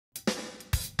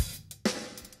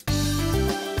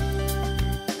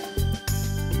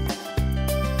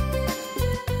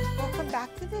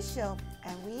Show,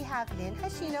 and we have Lynn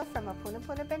Hashino from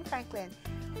Apuna Ben Franklin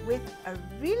with a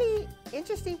really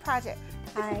interesting project.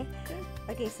 Hi.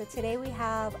 Okay, so today we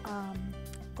have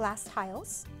glass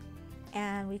tiles,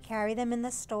 and we carry them in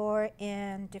the store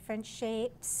in different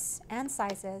shapes and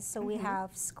sizes. So we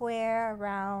have square,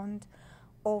 round,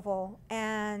 oval,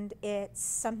 and it's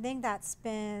something that's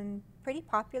been pretty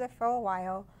popular for a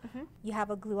while. You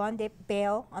have a glue-on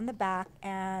bail on the back,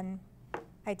 and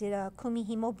I did a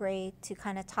kumihimo braid to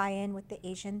kind of tie in with the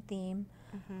Asian theme.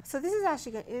 So this is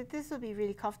actually good. This will be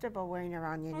really comfortable wearing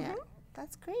around your neck.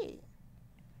 That's great.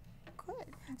 Good.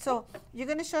 Okay. So you're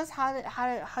going to show us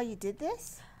how you did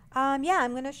this? Yeah,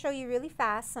 I'm going to show you really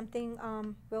fast something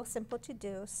real simple to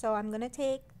do. So I'm going to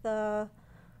take the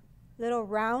little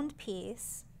round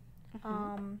piece,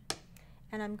 and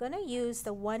I'm going to use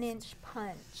the 1-inch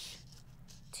punch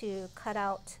to cut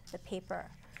out the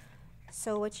paper.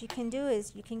 So what you can do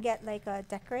is you can get like a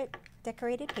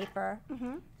decorated paper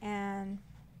and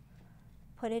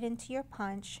put it into your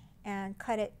punch and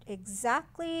cut it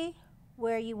exactly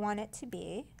where you want it to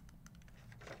be.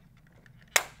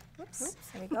 Oops.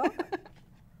 There we go.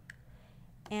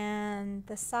 And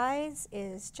the size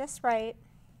is just right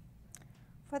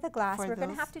for the glass. We're going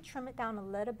to have to trim it down a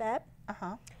little bit,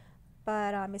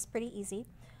 but it's pretty easy.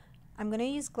 I'm going to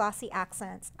use glossy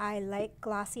accents. I like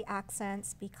glossy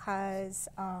accents because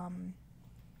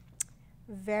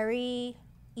very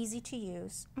easy to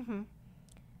use,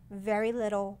 very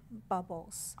little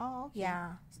bubbles. Oh, okay.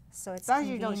 Yeah, so it's as long as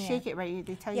you convenient. don't shake it, right?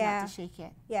 They tell you not to shake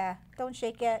it. Yeah, don't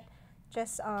shake it.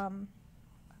 Just going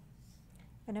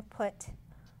to put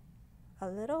a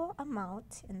little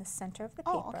amount in the center of the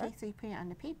paper. Oh, okay, so you put it on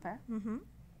the paper.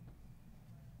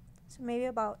 So maybe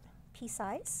about pea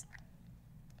size.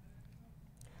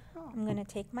 I'm going to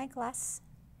take my glass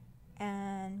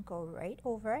and go right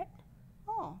over it.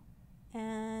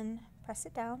 And press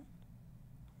it down.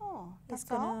 That's it's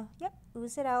gonna,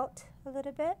 ooze it out a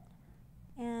little bit.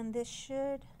 And this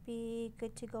should be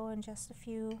good to go in just a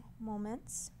few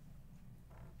moments.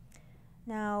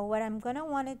 Now what I'm going to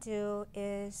want to do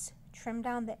is trim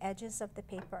down the edges of the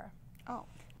paper.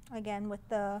 Again, with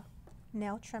the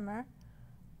nail trimmer,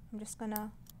 I'm just going to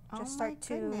start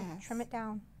to trim it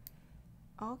down.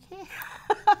 Okay.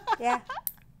 Yeah.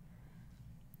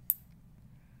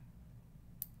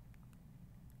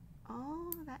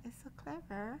 Oh, that is so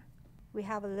clever. We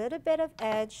have a little bit of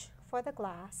edge for the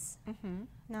glass.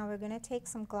 Now we're going to take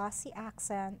some glossy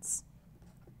accents.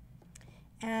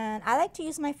 And I like to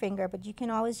use my finger, but you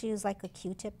can always use like a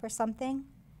Q-tip or something.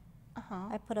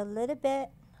 I put a little bit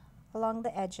along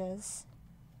the edges,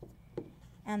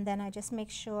 and then I just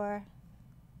make sure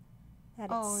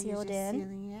that it's sealed in.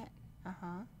 Sealing it.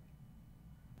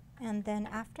 And then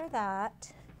after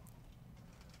that,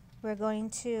 we're going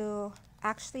to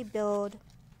actually build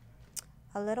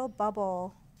a little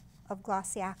bubble of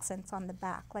glossy accents on the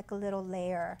back, like a little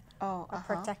layer, a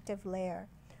protective layer.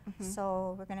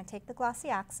 So we're going to take the glossy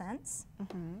accents.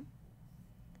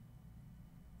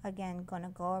 Again, going to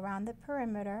go around the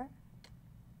perimeter.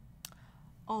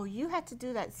 Oh, you had to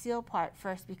do that seal part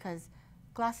first because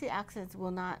glossy accents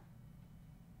will not,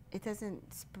 it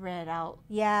doesn't spread out.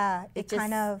 Yeah, it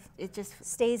just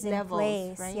stays in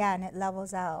place, right? Yeah, and it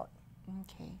levels out.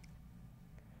 Okay.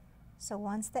 So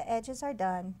once the edges are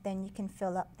done, then you can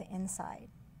fill up the inside.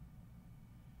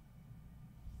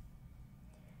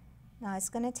 Now it's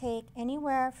going to take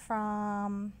anywhere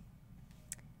from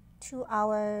 2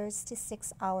 hours to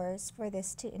 6 hours for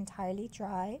this to entirely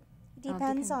dry. It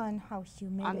depends on how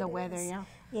humid it is. On the weather, yeah.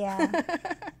 Yeah.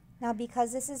 Now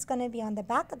because this is going to be on the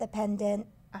back of the pendant,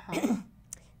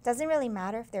 doesn't really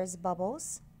matter if there's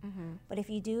bubbles, but if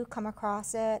you do come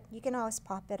across it, you can always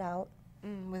pop it out.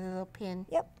 With a little pin.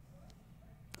 Yep.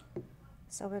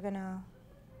 So we're going to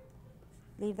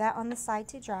leave that on the side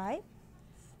to dry.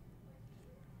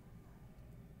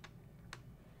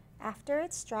 After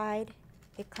it's dried,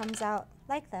 it comes out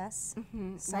like this.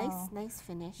 So nice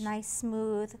finish. Nice,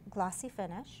 smooth, glossy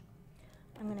finish.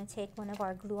 I'm going to take one of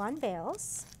our glue-on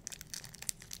bails.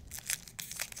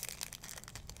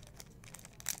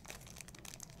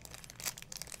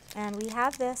 And we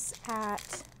have this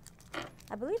at,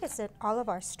 I believe it's at all of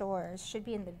our stores, should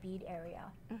be in the bead area.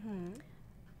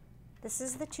 This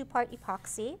is the 2-part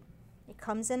epoxy. It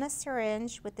comes in a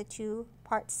syringe with the 2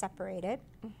 parts separated.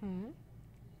 You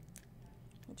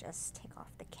just take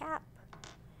off the cap.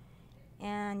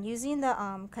 And using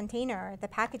the container, the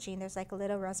packaging, there's like a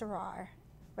little reservoir.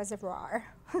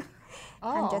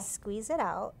 And just squeeze it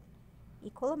out,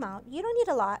 equal amount. You don't need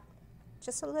a lot,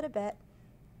 just a little bit.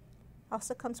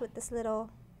 Also comes with this little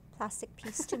plastic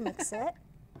piece to mix it.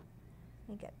 Let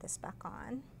me get this back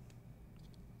on.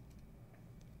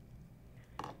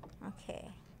 Okay,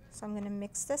 so I'm going to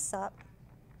mix this up.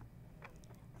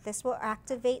 This will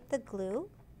activate the glue.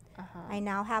 I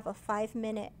now have a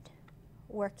 5-minute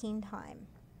working time.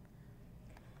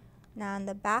 Now in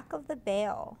the back of the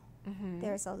bale,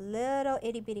 there's a little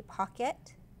itty bitty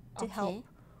pocket to help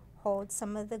hold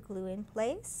some of the glue in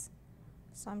place.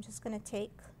 So I'm just going to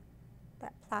take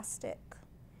that plastic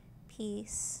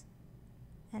piece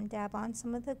and dab on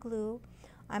some of the glue.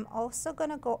 I'm also going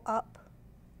to go up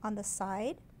on the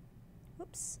side.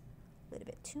 Oops, a little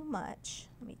bit too much.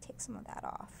 Let me take some of that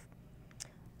off.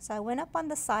 So I went up on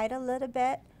the side a little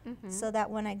bit so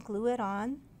that when I glue it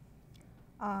on,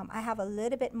 I have a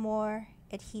little bit more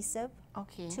adhesive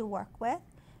to work with.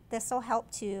 This will help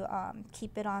to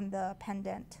keep it on the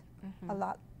pendant a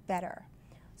lot better.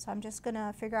 So I'm just going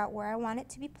to figure out where I want it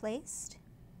to be placed.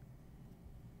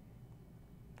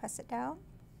 Press it down.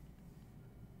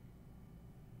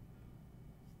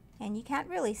 And you can't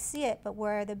really see it, but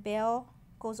where the bale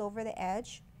goes over the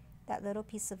edge, that little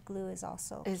piece of glue is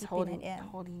also keeping it in.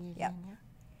 Holding it Yep. in, yeah.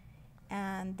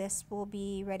 And this will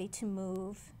be ready to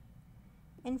move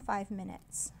in 5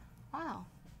 minutes. Wow.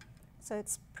 So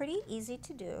it's pretty easy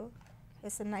to do.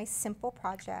 It's a nice, simple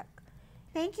project.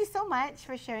 Thank you so much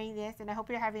for sharing this, and I hope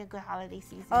you're having a good holiday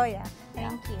season. Oh yeah,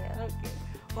 thank you. Okay.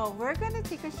 Well, we're going to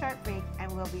take a short break,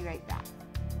 and we'll be right back.